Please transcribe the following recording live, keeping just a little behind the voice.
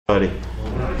I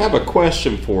have a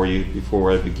question for you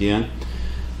before I begin.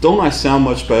 Don't I sound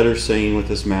much better singing with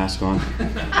this mask on?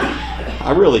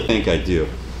 I really think I do.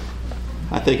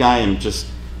 I think I am just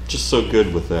so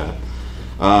good with that.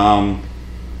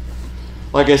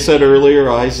 Like I said earlier,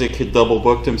 Isaac had double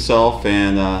booked himself,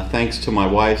 and thanks to my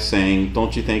wife saying,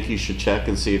 "Don't you think you should check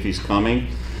and see if he's coming?"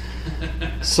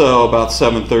 So about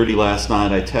 7:30 last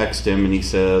night, I text him and he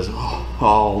says,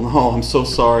 "Oh no, I'm so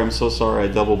sorry, I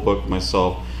double booked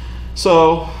myself."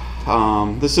 So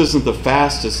this isn't the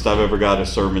fastest I've ever got a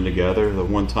sermon together. The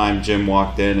one time Jim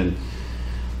walked in and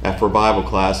after Bible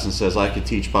class and says, "I could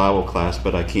teach Bible class,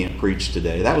 but I can't preach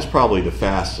today." That was probably the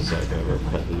fastest I've ever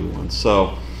had to do one.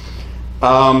 So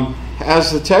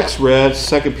as the text read,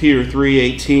 2 Peter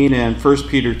 3:18 and 1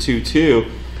 Peter 2:2,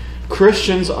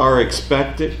 Christians are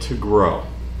expected to grow.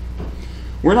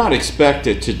 We're not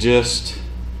expected to just,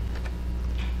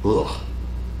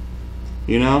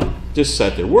 just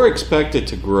sit there. We're expected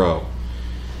to grow.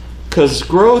 Because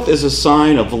growth is a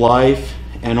sign of life,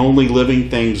 and only living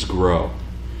things grow.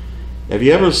 Have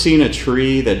you ever seen a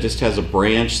tree that just has a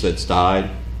branch that's died?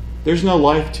 There's no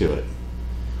life to it.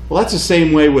 Well, that's the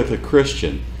same way with a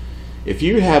Christian. If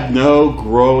you have no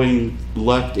growing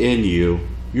left in you,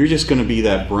 you're just going to be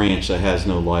that branch that has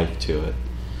no life to it.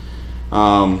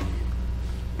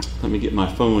 Let me get my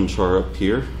phone chart up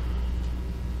here.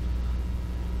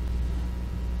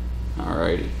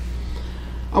 Alrighty.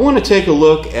 I want to take a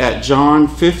look at John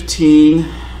 15,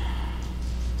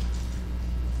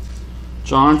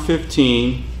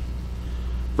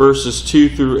 verses 2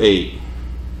 through 8.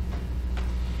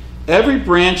 "Every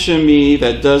branch in me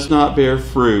that does not bear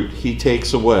fruit, he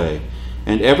takes away.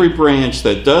 And every branch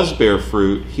that does bear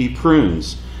fruit, he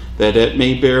prunes, that it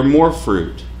may bear more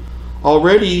fruit.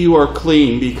 Already you are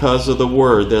clean because of the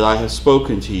word that I have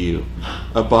spoken to you.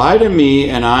 Abide in me,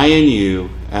 and I in you,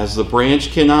 as the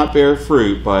branch cannot bear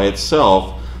fruit by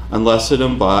itself unless it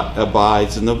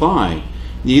abides in the vine.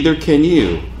 Neither can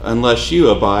you, unless you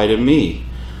abide in me.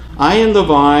 I am the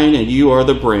vine, and you are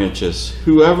the branches.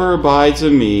 Whoever abides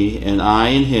in me, and I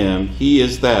in him, he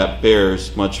is that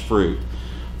bears much fruit.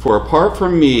 For apart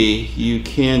from me, you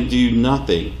can do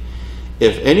nothing.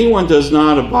 If anyone does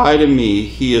not abide in me,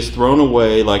 he is thrown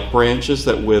away like branches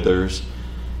that withers,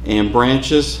 and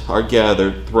branches are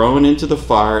gathered, thrown into the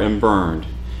fire, and burned.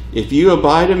 If you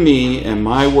abide in me, and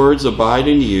my words abide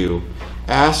in you,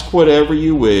 ask whatever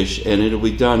you wish, and it will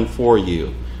be done for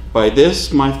you. By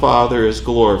this my Father is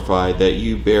glorified, that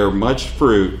you bear much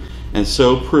fruit, and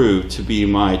so prove to be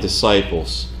my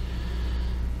disciples."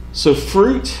 So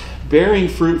bearing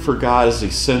fruit for God is an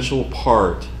essential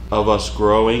part of us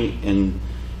growing in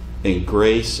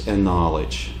grace and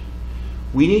knowledge.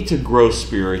 We need to grow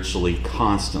spiritually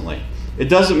constantly. It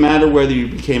doesn't matter whether you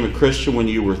became a Christian when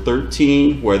you were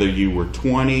 13, whether you were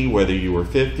 20, whether you were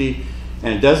 50,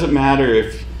 and it doesn't matter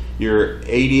if you're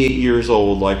 88 years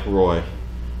old like Roy.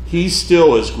 He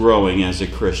still is growing as a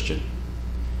Christian.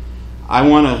 I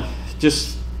want to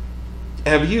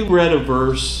have you read a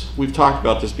verse? We've talked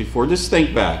about this before. Just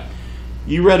think back.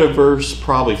 You read a verse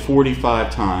probably 45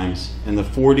 times, and the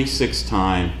 46th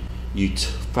time you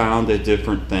found a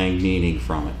different meaning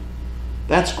from it.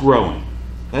 That's growing.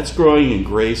 That's growing in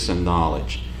grace and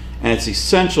knowledge. And it's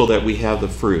essential that we have the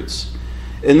fruits.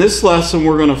 In this lesson,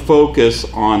 we're going to focus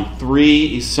on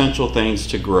 3 essential things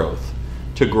to grow.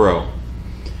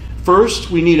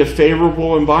 First, we need a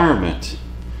favorable environment.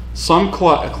 Some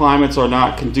climates are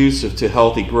not conducive to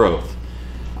healthy growth.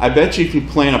 I bet you if you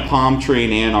plant a palm tree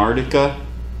in Antarctica,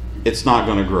 it's not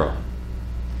going to grow.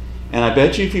 And I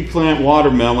bet you if you plant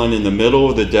watermelon in the middle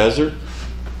of the desert,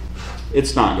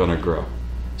 it's not going to grow.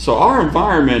 So our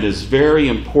environment is very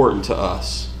important to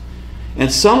us.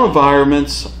 And some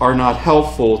environments are not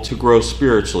helpful to grow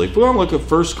spiritually. If we want to look at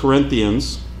 1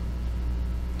 Corinthians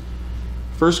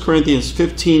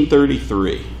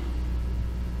 15:33.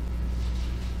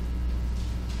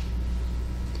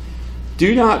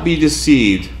 "Do not be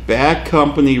deceived. Bad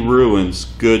company ruins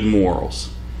good morals."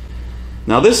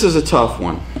 Now this is a tough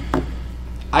one.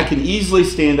 I can easily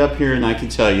stand up here and I can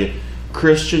tell you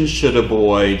Christians should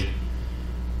avoid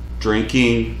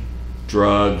drinking,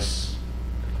 drugs,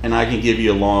 and I can give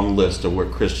you a long list of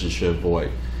what Christians should avoid.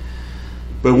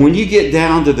 But when you get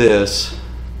down to this,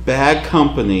 bad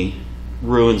company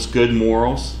ruins good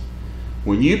morals.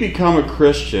 When you become a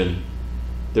Christian,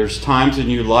 there's times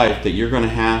in your life that you're going to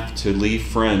have to leave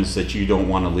friends that you don't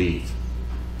want to leave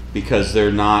because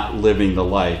they're not living the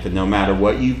life. And no matter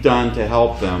what you've done to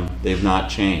help them, they've not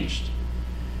changed.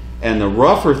 And the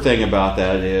rougher thing about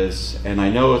that is, and I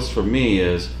know it's for me,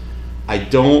 is I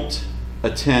don't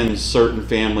attend certain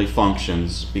family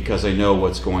functions because I know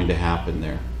what's going to happen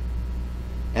there.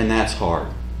 And that's hard.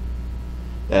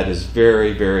 That is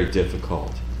very, very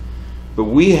difficult. But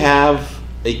we have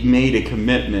made a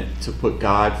commitment to put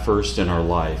God first in our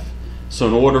life. So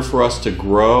in order for us to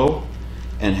grow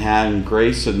and have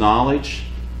grace and knowledge,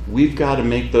 we've got to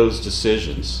make those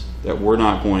decisions that we're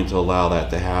not going to allow that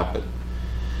to happen.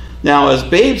 Now, as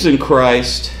babes in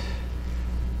Christ,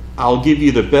 I'll give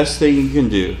you the best thing you can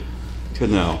do to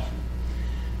know.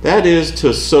 That is to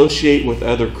associate with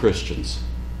other Christians.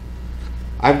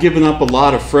 I've given up a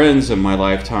lot of friends in my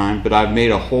lifetime, but I've made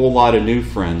a whole lot of new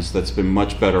friends that's been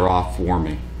much better off for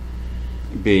me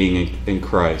being in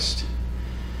Christ.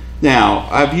 Now,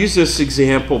 I've used this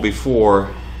example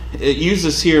before. It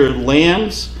uses here,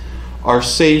 lambs are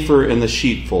safer in the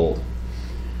sheepfold.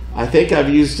 I think I've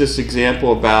used this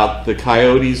example about the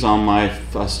coyotes on my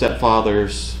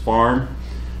stepfather's farm,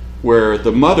 where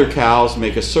the mother cows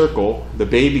make a circle, the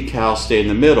baby cows stay in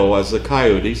the middle as the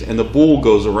coyotes, and the bull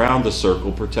goes around the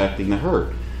circle protecting the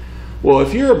herd. Well,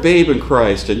 if you're a babe in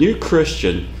Christ, a new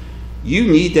Christian,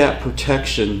 you need that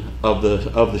protection of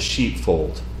the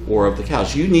sheepfold or of the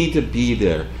cows. You need to be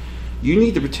there. You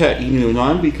need to protect,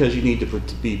 one, because you need to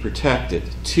be protected.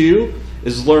 Two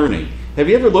is learning. Have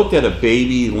you ever looked at a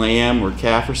baby lamb or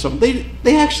calf or something?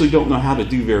 They actually don't know how to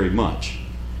do very much.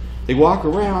 They walk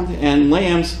around, and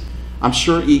lambs, I'm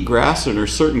sure, eat grass, and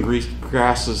there's certain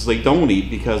grasses they don't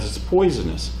eat because it's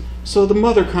poisonous. So the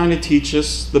mother kind of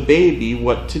teaches the baby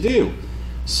what to do.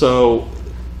 So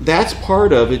that's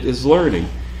part of it, is learning.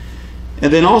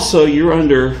 And then also, you're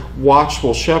under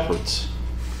watchful shepherds.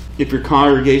 If your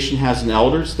congregation has an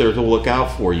elders, they're to look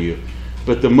out for you.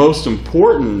 But the most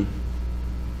important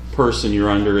person you're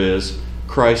under is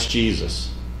Christ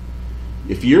Jesus.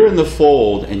 If you're in the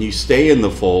fold and you stay in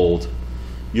the fold,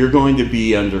 you're going to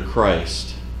be under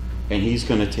Christ, and He's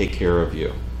going to take care of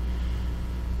you.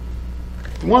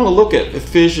 I want to look at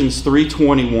Ephesians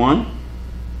 3:21.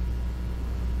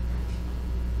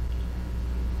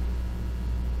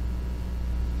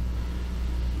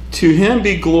 To Him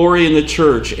be glory in the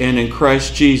church and in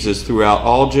Christ Jesus throughout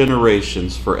all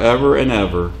generations, forever and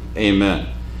ever. Amen.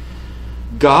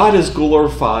 God is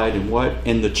glorified in what?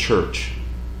 In the church.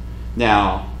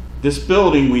 Now, this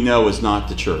building we know is not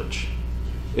the church.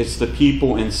 It's the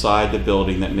people inside the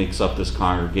building that makes up this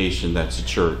congregation that's a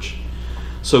church.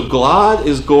 So God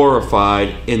is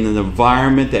glorified in the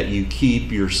environment that you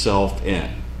keep yourself in.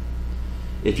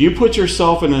 If you put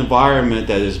yourself in an environment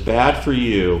that is bad for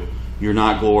you, you're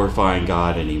not glorifying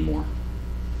God anymore.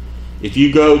 If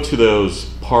you go to those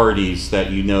parties that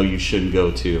you know you shouldn't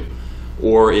go to,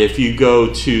 or if you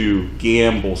go to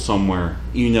gamble somewhere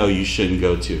you know you shouldn't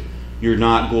go to, you're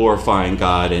not glorifying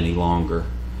God any longer.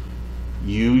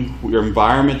 Your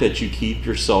environment that you keep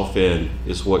yourself in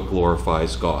is what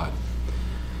glorifies God.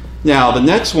 Now, the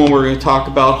next one, we're going to talk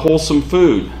about wholesome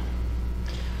food.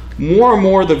 More and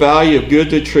more, the value of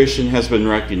good nutrition has been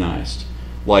recognized,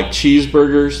 like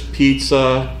cheeseburgers,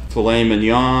 pizza, filet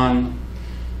mignon.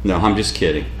 No, I'm just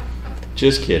kidding.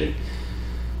 Just kidding.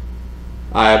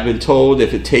 I've been told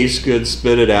if it tastes good,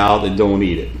 spit it out and don't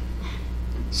eat it.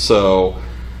 So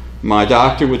my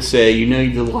doctor would say, you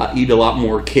need to eat a lot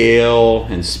more kale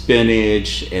and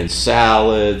spinach and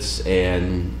salads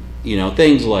and,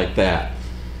 things like that.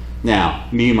 Now,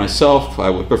 me, myself,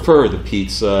 I would prefer the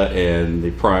pizza and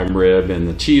the prime rib and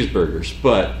the cheeseburgers,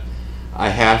 but I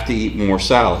have to eat more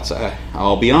salads.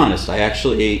 I'll be honest, I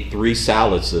actually ate 3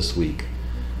 salads this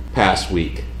past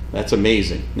week. That's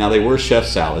amazing. Now, they were chef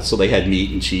salads, so they had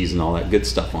meat and cheese and all that good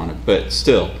stuff on it, but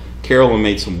still, Carolyn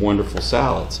made some wonderful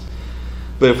salads.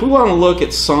 But if we want to look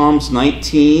at Psalms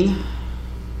 19,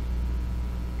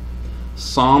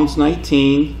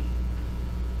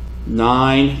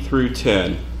 9 through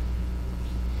 10.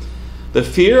 The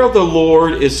fear of the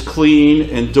Lord is clean,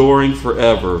 enduring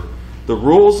forever. The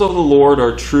rules of the Lord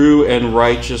are true and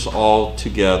righteous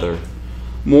altogether.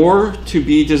 More to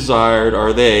be desired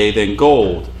are they than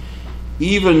gold,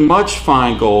 even much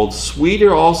fine gold,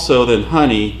 sweeter also than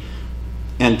honey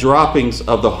and droppings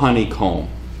of the honeycomb.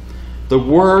 The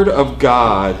Word of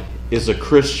God is a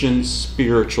Christian's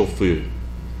spiritual food.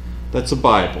 That's the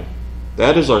Bible.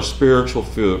 That is our spiritual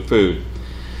food.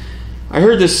 I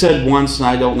heard this said once, and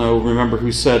I don't remember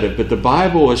who said it, but the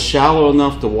Bible is shallow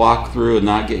enough to walk through and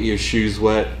not get your shoes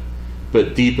wet,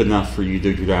 but deep enough for you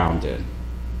to drown in.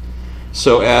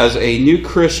 So as a new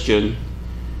Christian,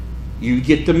 you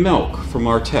get the milk from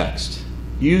our text.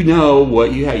 You know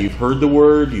what you have. You've heard the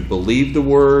Word, you believe the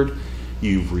Word,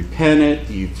 you've repented,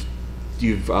 you've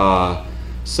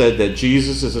said that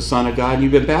Jesus is the Son of God, and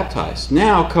you've been baptized.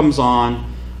 Now comes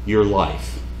on your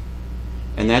life.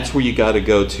 And that's where you got to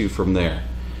go to from there.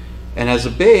 And as a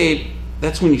babe,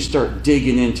 that's when you start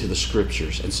digging into the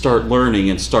scriptures and start learning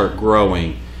and start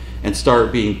growing and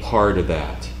start being part of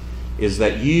that, is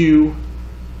that you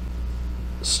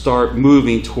start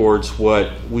moving towards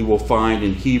what we will find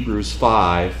in Hebrews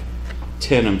 5,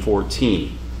 10 and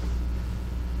 14.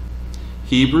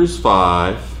 Hebrews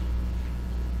 5,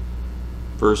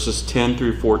 verses 10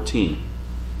 through 14.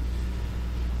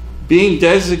 Being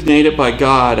designated by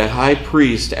God a high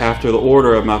priest after the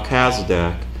order of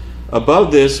Melchizedek,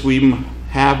 above this we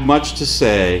have much to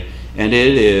say, and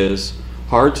it is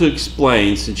hard to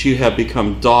explain since you have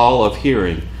become dull of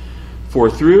hearing. For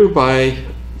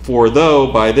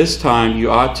though by this time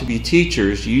you ought to be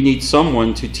teachers, you need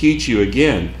someone to teach you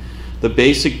again the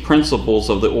basic principles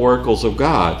of the oracles of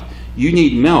God. You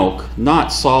need milk,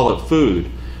 not solid food.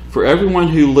 For everyone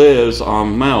who lives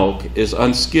on milk is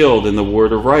unskilled in the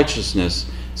word of righteousness,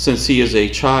 since he is a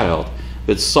child.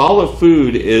 But solid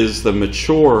food is the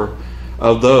mature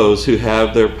of those who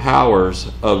have their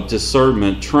powers of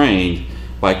discernment trained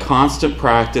by constant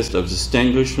practice of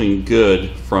distinguishing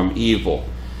good from evil.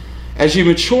 As you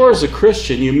mature as a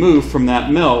Christian, you move from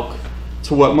that milk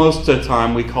to what most of the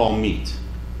time we call meat.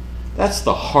 That's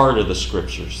the heart of the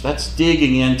scriptures. That's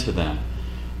digging into them.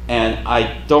 And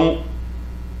I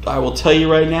will tell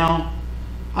you right now,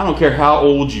 I don't care how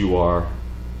old you are,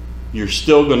 you're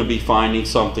still going to be finding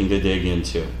something to dig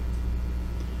into.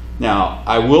 Now,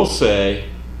 I will say,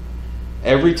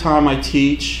 every time I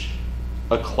teach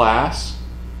a class,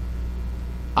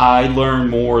 I learn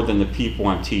more than the people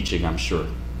I'm teaching, I'm sure.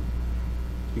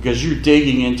 Because you're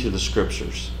digging into the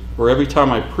scriptures. Or every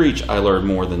time I preach, I learn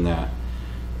more than that,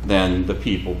 than the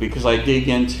people. Because I dig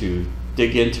into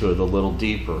it a little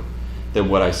deeper than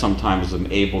what I sometimes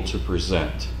am able to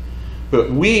present.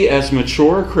 But we as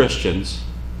mature Christians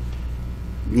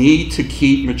need to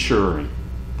keep maturing.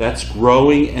 That's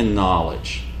growing in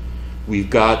knowledge. We've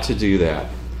got to do that.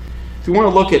 If you want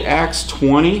to look at Acts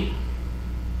 20,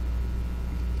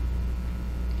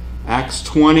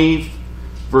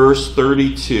 verse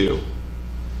 32.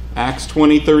 Acts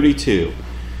 20:32.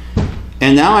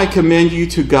 And now I commend you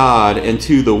to God and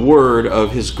to the word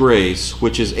of his grace,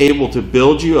 which is able to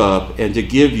build you up and to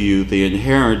give you the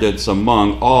inheritance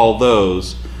among all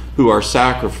those who are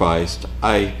sacrificed.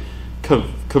 I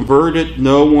converted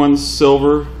no one's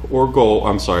silver or gold.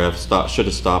 I'm sorry, should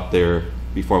have stopped there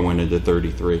before I went into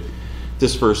 33.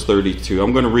 This verse 32.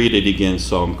 I'm going to read it again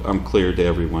so I'm clear to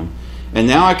everyone. And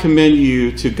now I commend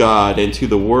you to God and to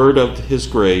the word of his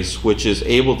grace, which is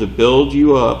able to build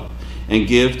you up and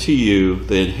give to you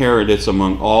the inheritance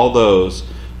among all those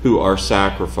who are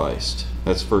sacrificed.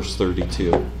 That's verse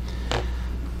 32.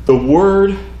 The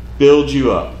word builds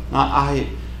you up. Now,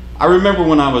 I remember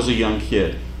when I was a young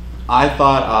kid, I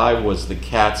thought I was the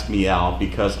cat's meow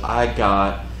because I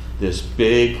got this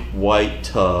big white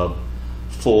tub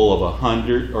full of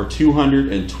 100 or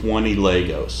 220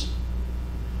 Legos.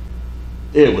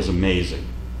 It was amazing.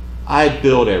 I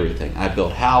built everything. I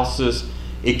built houses.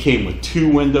 It came with 2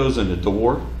 windows and a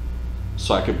door,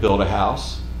 so I could build a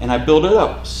house. And I built it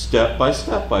up step by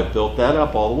step. I built that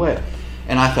up all the way.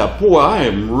 And I thought, boy, I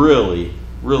am really,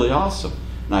 really awesome.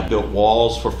 And I built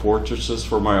walls for fortresses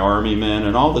for my army men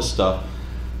and all this stuff.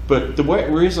 But the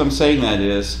reason I'm saying that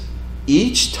is,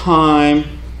 each time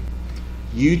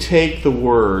you take the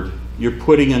word, you're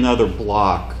putting another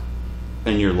block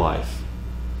in your life.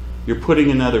 You're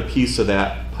putting another piece of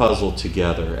that puzzle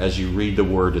together as you read the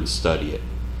word and study it.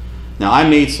 Now, I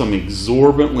made some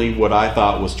exorbitantly what I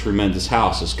thought was tremendous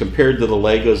houses. Compared to the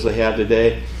Legos they have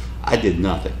today, I did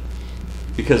nothing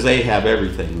because they have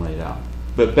everything laid out.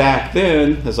 But back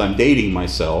then, as I'm dating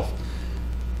myself,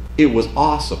 it was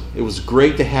awesome. It was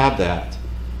great to have that.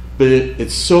 But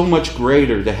it's so much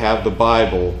greater to have the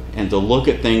Bible and to look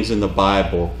at things in the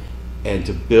Bible and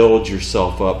to build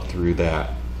yourself up through that.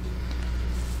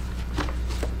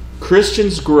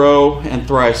 Christians grow and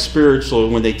thrive spiritually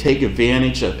when they take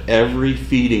advantage of every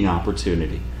feeding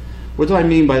opportunity. What do I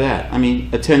mean by that? I mean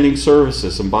attending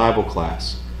services and Bible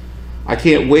class. I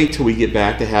can't wait till we get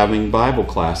back to having Bible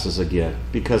classes again,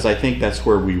 because I think that's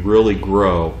where we really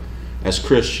grow as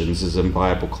Christians, is in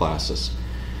Bible classes.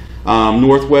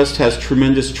 Northwest has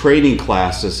tremendous training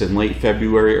classes in late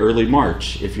February, early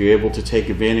March. If you're able to take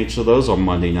advantage of those on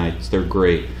Monday nights, they're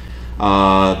great.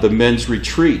 The men's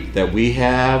retreat that we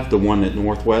have, the one that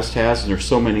Northwest has, and there's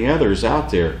so many others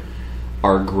out there,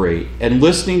 are great. And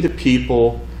listening to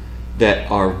people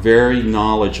that are very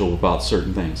knowledgeable about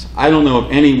certain things. I don't know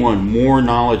of anyone more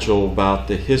knowledgeable about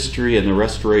the history and the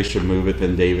Restoration movement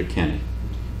than David Kenny.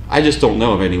 I just don't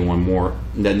know of anyone more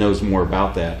that knows more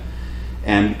about that.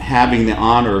 And having the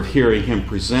honor of hearing him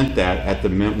present that at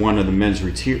one of the men's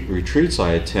retreats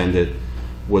I attended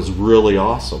was really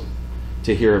awesome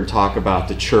to hear him talk about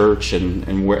the church and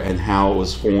how it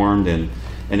was formed and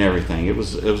everything. It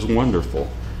was wonderful.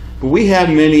 But we have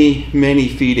many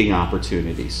feeding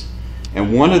opportunities.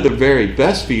 And one of the very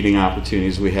best feeding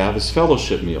opportunities we have is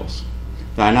fellowship meals.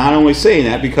 Now, I'm not only saying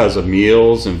that because of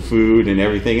meals and food and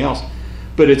everything else,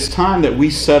 but it's time that we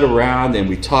sit around and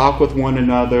we talk with one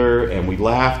another and we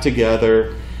laugh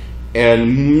together.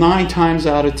 And 9 times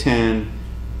out of 10,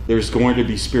 there's going to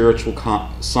be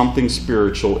something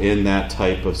spiritual in that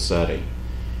type of setting.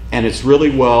 And it's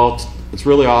really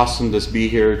awesome to be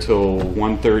here till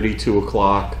 1:30, 2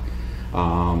 o'clock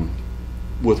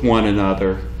with one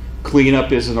another.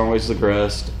 Cleanup isn't always the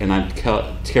best, and I'm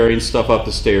tearing stuff up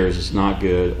the stairs is not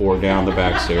good, or down the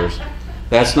back stairs.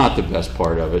 That's not the best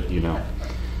part of it, you know.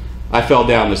 I fell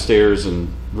down the stairs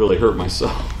and really hurt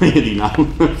myself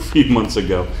a few months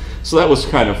ago. So that was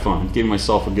kind of fun, giving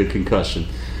myself a good concussion.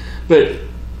 But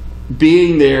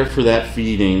being there for that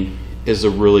feeding is a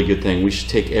really good thing. We should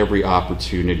take every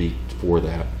opportunity for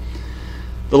that.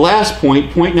 The last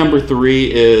point number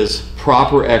 3, is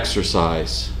proper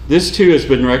exercise. This too has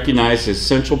been recognized as an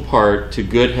essential part to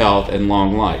good health and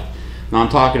long life. Now I'm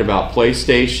talking about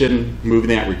PlayStation, moving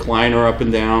that recliner up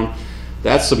and down.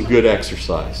 That's some good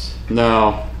exercise.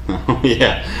 No,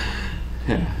 yeah.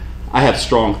 I have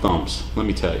strong thumbs, let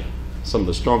me tell you. Some of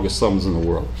the strongest thumbs in the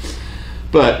world.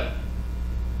 But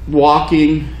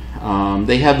walking,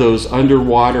 they have those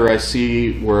underwater, I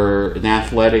see where in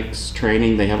athletics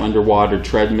training, they have underwater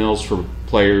treadmills for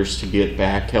players to get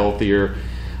back healthier.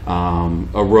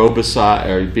 Aerobics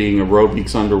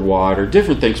underwater,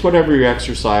 different things, whatever your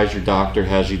exercise your doctor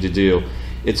has you to do,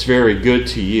 it's very good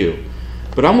to you.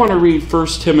 But I want to read 1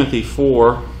 Timothy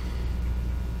 4,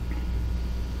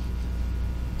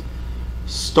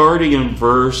 starting in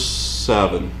verse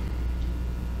 7.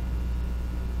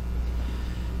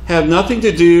 Have nothing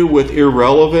to do with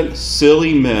irrelevant,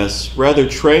 silly myths, rather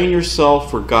train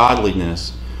yourself for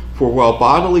godliness. For while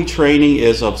bodily training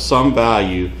is of some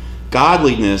value,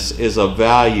 godliness is of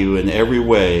value in every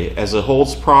way, as it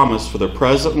holds promise for the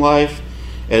present life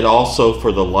and also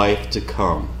for the life to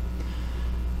come.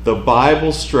 The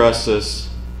Bible stresses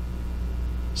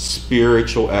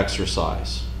spiritual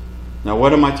exercise. Now,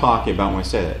 what am I talking about when I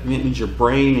say that? It means your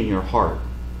brain and your heart.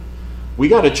 We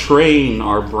got to train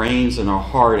our brains and our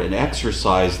heart and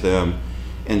exercise them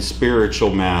in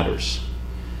spiritual matters.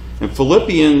 In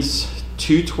Philippians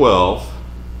 2:12,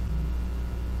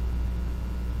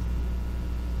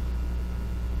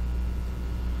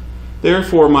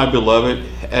 therefore, my beloved,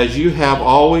 as you have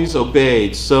always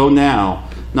obeyed, so now,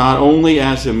 not only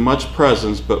as in much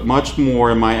presence, but much more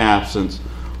in my absence,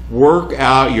 work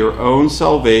out your own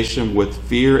salvation with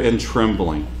fear and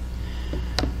trembling.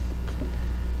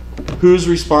 Who's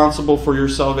responsible for your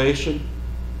salvation?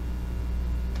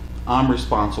 I'm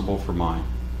responsible for mine.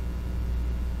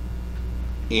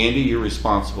 Andy, you're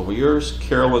responsible for yours.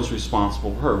 Carolyn's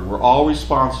responsible for her. We're all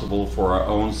responsible for our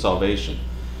own salvation.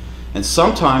 And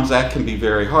sometimes that can be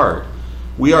very hard.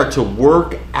 We are to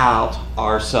work out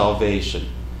our salvation.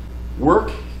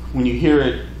 Work, when you hear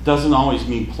it, doesn't always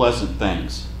mean pleasant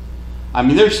things. I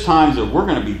mean, there's times that we're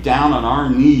going to be down on our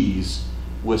knees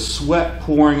with sweat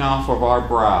pouring off of our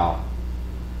brow,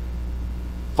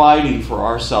 fighting for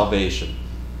our salvation.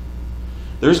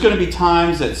 There's going to be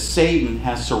times that Satan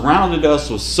has surrounded us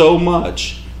with so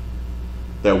much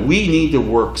that we need to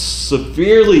work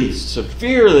severely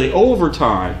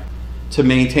overtime to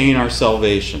maintain our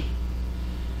salvation.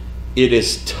 It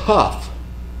is tough.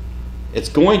 It's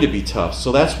going to be tough.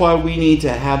 So that's why we need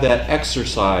to have that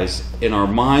exercise in our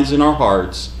minds and our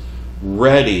hearts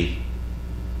ready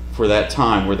for that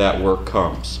time where that work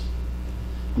comes.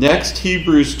 Next,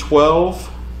 Hebrews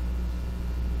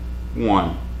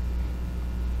 12:1.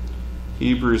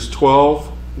 Hebrews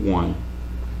 12:1.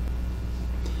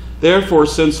 Therefore,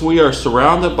 since we are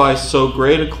surrounded by so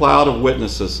great a cloud of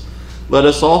witnesses, let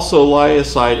us also lay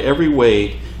aside every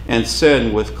weight and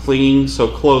sin with clinging so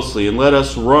closely, and let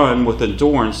us run with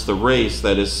endurance the race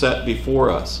that is set before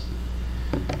us.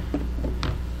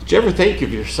 Did you ever think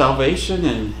of your salvation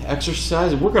and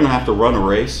exercise? We're going to have to run a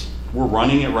race. We're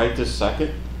running it right this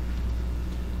second.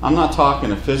 I'm not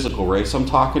talking a physical race. I'm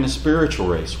talking a spiritual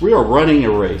race. We are running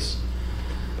a race.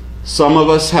 Some of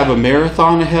us have a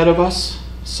marathon ahead of us.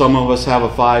 Some of us have a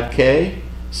 5K.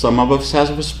 Some of us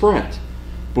have a sprint.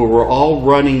 But we're all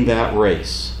running that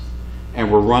race.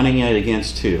 And we're running it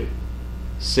against who?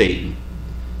 Satan.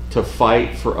 To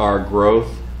fight for our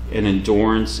growth and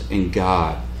endurance in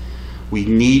God. We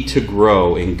need to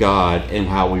grow in God and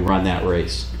how we run that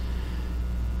race.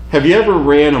 Have you ever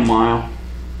ran a mile?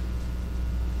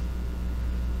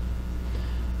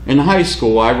 In high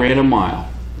school, I ran a mile.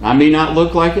 I may not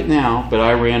look like it now, but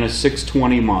I ran a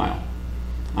 6:20 mile.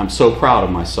 I'm so proud of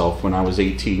myself when I was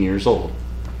 18 years old.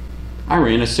 I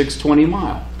ran a 6:20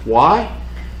 mile. Why?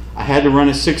 I had to run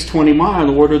a 6:20 mile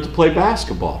in order to play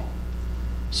basketball.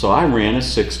 So I ran a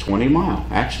 6:20 mile.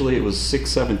 Actually, it was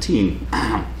 6:17,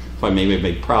 if I may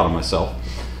be proud of myself.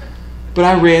 But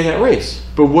I ran that race.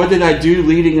 But what did I do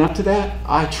leading up to that?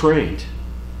 I trained.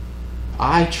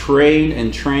 I trained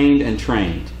and trained and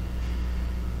trained.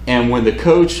 And when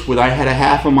I had a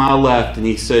half a mile left, and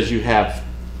he says you have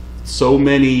so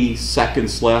many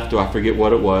seconds left, or I forget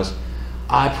what it was,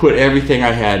 I put everything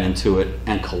I had into it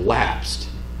and collapsed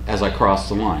as I crossed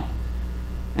the line.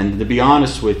 And to be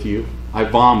honest with you, I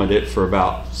vomited for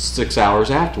about 6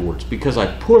 hours afterwards because I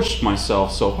pushed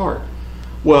myself so hard.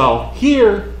 Well,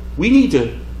 here we need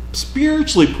to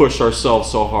spiritually push ourselves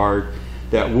so hard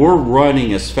that we're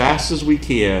running as fast as we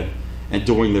can and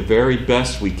doing the very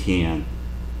best we can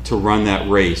to run that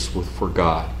race for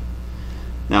God.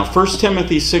 Now, 1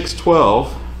 Timothy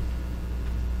 6:12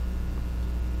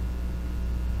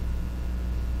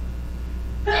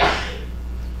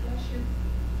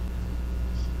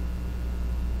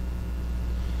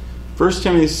 1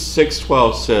 Timothy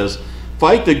 6:12 says,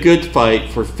 "Fight the good fight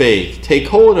for faith. Take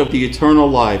hold of the eternal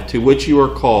life to which you are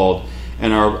called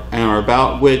and are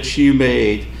about which you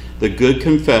made the good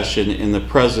confession in the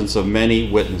presence of many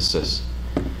witnesses."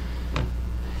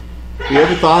 Have you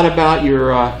ever thought about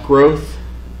your growth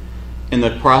in the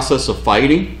process of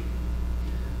fighting?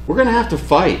 We're going to have to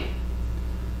fight.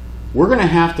 We're going to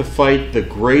have to fight the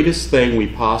greatest thing we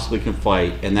possibly can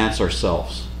fight, and that's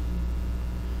ourselves.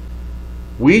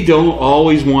 We don't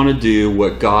always want to do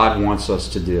what God wants us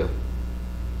to do.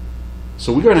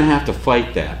 So we're going to have to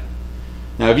fight that.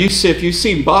 Now, if you've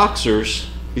seen boxers,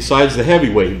 besides the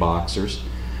heavyweight boxers,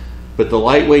 but the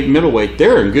lightweight, middleweight,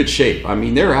 they're in good shape. I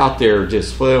mean, they're out there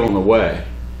just flailing away,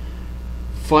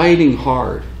 fighting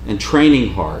hard and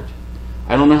training hard.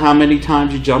 I don't know how many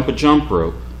times you jump a jump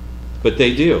rope, but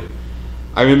they do.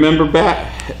 I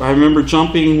remember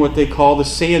jumping what they call the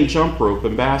sand jump rope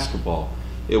in basketball.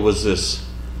 It was this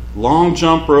long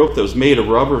jump rope that was made of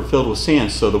rubber and filled with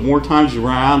sand. So the more times you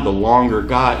ran, the longer it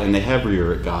got and the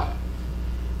heavier it got.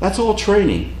 That's all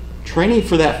training. Training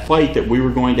for that fight that we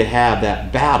were going to have,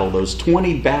 that battle, those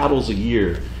 20 battles a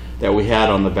year that we had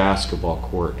on the basketball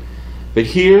court. But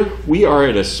here we are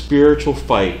at a spiritual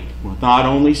fight with not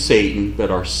only Satan,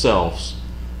 but ourselves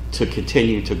to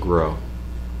continue to grow.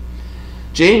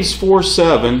 James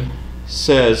 4:7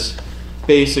 says,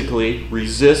 basically,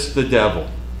 resist the devil.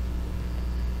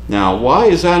 Now, why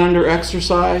is that under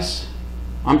exercise?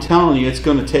 I'm telling you, it's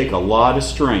going to take a lot of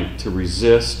strength to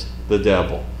resist the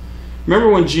devil.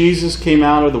 Remember when Jesus came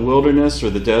out of the wilderness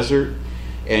or the desert,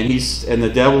 and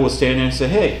the devil was standing there and said,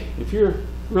 "Hey, if you're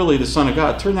really the Son of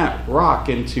God, turn that rock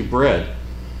into bread."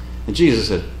 And Jesus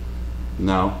said,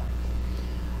 "No.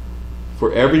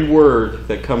 For every word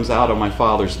that comes out of my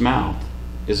Father's mouth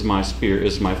is my spirit,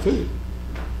 is my food."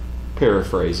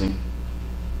 Paraphrasing.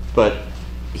 But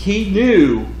he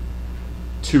knew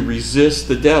to resist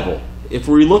the devil. If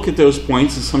we look at those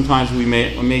points, and sometimes we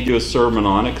may do a sermon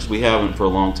on it because we haven't for a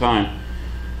long time,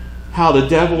 how the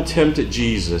devil tempted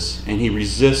Jesus and he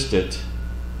resisted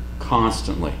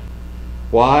constantly.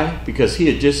 Why? Because he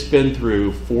had just been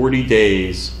through 40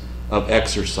 days of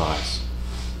exercise.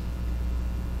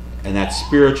 And that's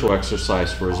spiritual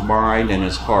exercise for his mind and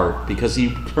his heart, because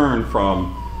he turned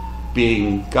from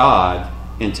being God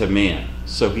into man.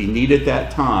 So he needed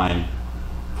that time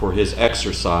for his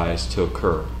exercise to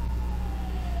occur.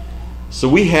 So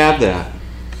we have that.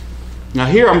 Now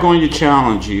here I'm going to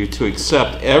challenge you to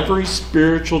accept every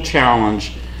spiritual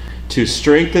challenge to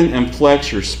strengthen and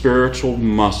flex your spiritual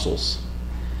muscles.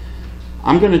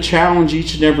 I'm going to challenge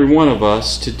each and every one of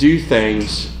us to do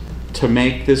things to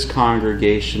make this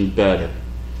congregation better.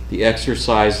 The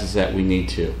exercises that we need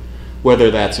to. Whether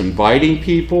that's inviting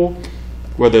people,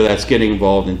 whether that's getting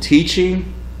involved in teaching,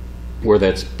 whether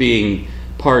that's being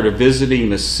part of visiting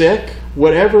the sick,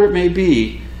 whatever it may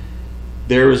be,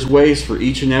 there is ways for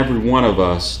each and every one of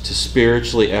us to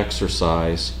spiritually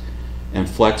exercise and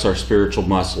flex our spiritual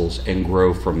muscles and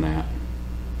grow from that.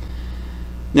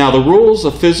 Now, the rules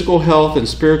of physical health and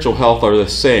spiritual health are the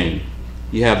same.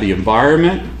 You have the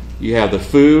environment, you have the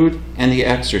food, and the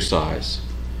exercise.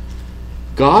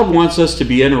 God wants us to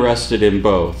be interested in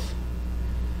both.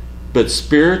 But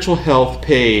spiritual health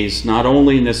pays not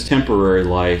only in this temporary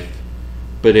life,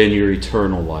 but in your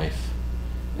eternal life.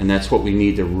 And that's what we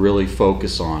need to really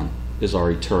focus on, is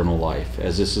our eternal life,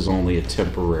 as this is only a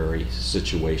temporary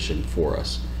situation for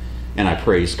us. And I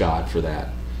praise God for that.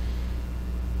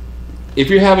 If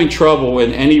you're having trouble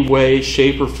in any way,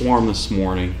 shape, or form this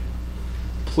morning,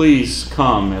 please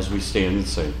come as we stand and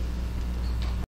sing.